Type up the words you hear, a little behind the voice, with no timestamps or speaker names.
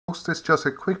This is just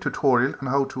a quick tutorial on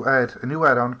how to add a new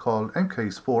add-on called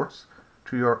MK Sports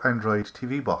to your Android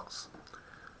TV box.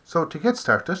 So to get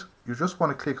started, you just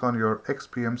want to click on your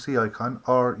XPMC icon,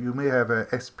 or you may have a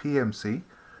SPMC.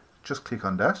 Just click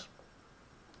on that.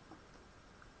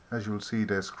 As you will see,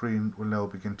 the screen will now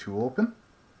begin to open.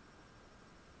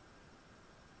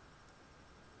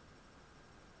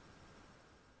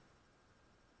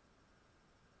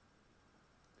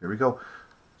 There we go.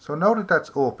 So now that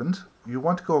that's opened, you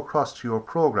want to go across to your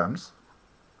programs.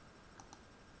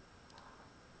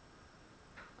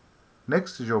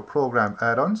 Next is your program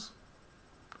add-ons.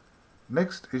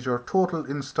 Next is your total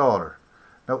installer.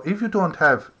 Now if you don't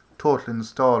have total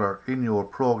installer in your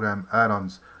program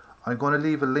add-ons, I'm going to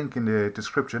leave a link in the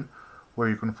description where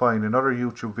you can find another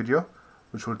YouTube video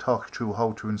which will talk you through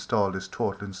how to install this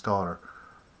total installer.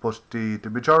 But the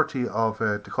majority of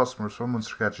the customers from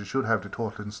Munster Gadgets should have the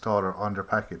total installer on their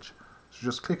package. So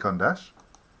just click on that.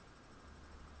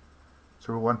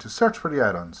 So we want to search for the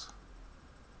add-ons.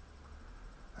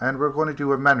 And we're going to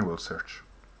do a manual search.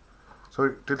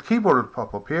 So the keyboard will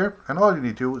pop up here, and all you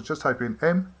need to do is just type in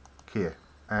MK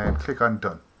and click on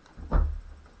Done.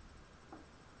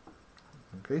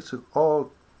 Okay, so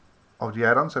all of the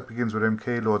add-ons that begins with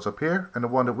MK loads up here, and the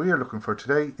one that we are looking for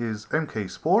today is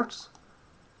MK Sports.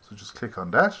 So just click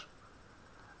on that,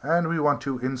 and we want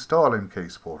to install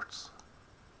MK Sports.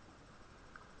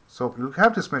 So you'll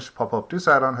have this message pop up. This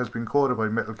add-on has been coded by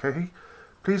Metal Kehi.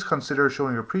 Please consider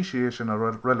showing your appreciation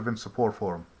or relevant support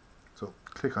for him. So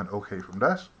click on OK from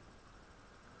that.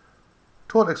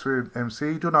 Total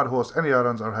XPMC do not host any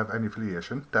add-ons or have any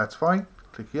affiliation. That's fine.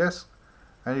 Click yes,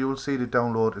 and you will see the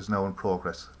download is now in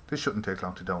progress. This shouldn't take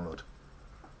long to download.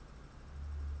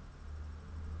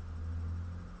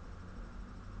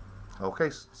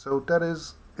 Okay, so that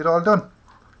is it all done.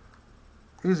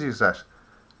 Easy as that.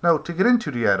 Now to get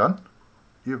into the add-on,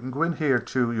 you can go in here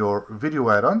to your video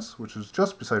add-ons, which is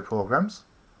just beside programs.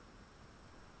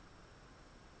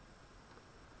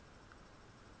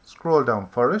 Scroll down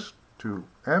for it to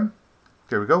M.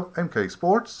 There we go, MK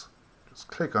Sports. Just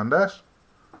click on that.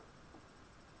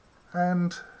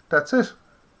 And that's it.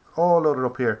 All loaded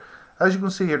up here. As you can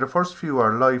see here, the first few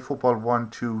are live football 1,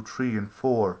 2, 3 and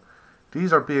 4.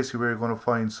 These are basically where you're going to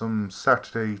find some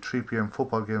Saturday 3 PM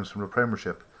football games from the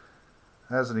Premiership.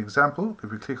 As an example, if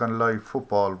we click on live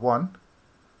football 1,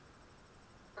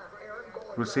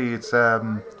 we'll see it's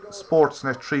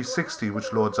Sportsnet 360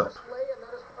 which loads up,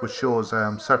 which shows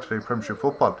Saturday Premiership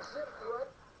football.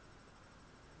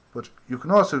 But you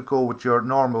can also go with your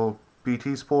normal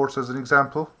BT Sports as an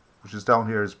example, which is down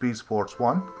here as B Sports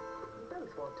 1.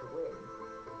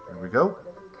 There we go.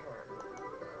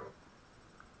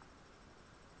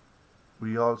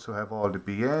 We also have all the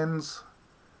BNs,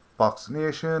 Box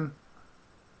Nation,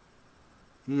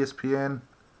 ESPN,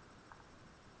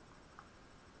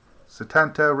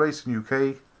 Setanta, Racing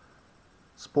UK,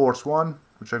 Sports 1,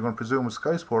 which I'm going to presume is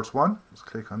Sky Sports 1. Let's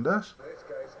click on that.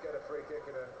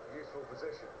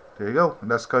 There you go, and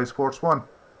that's Sky Sports 1.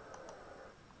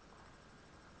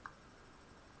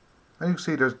 And you can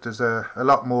see there's a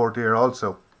lot more there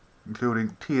also,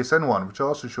 including TSN 1, which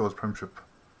also shows Premiership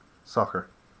Soccer.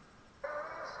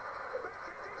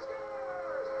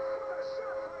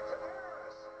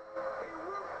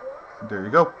 There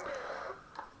you go.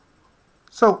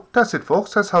 So that's it,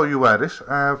 folks. That's how you add it.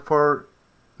 For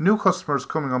new customers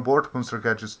coming on board to Munster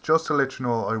Gadgets, just to let you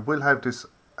know, I will have this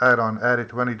add-on added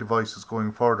to any devices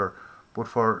going further. But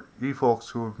for you folks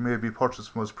who have maybe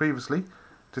purchased from us previously,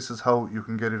 this is how you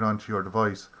can get it onto your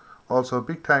device. Also,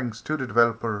 big thanks to the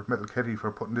developer Metal Kehi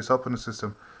for putting this up in the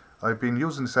system. I've been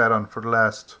using this add-on for the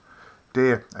last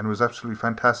day, and it was absolutely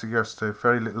fantastic yesterday.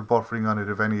 Very little buffering on it,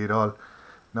 if any at all.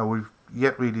 Now we've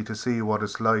yet really to see what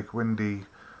it's like when the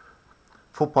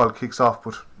football kicks off,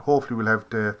 but hopefully we'll have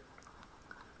the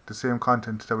same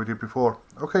content that we did before.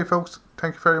 Okay folks,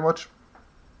 thank you very much.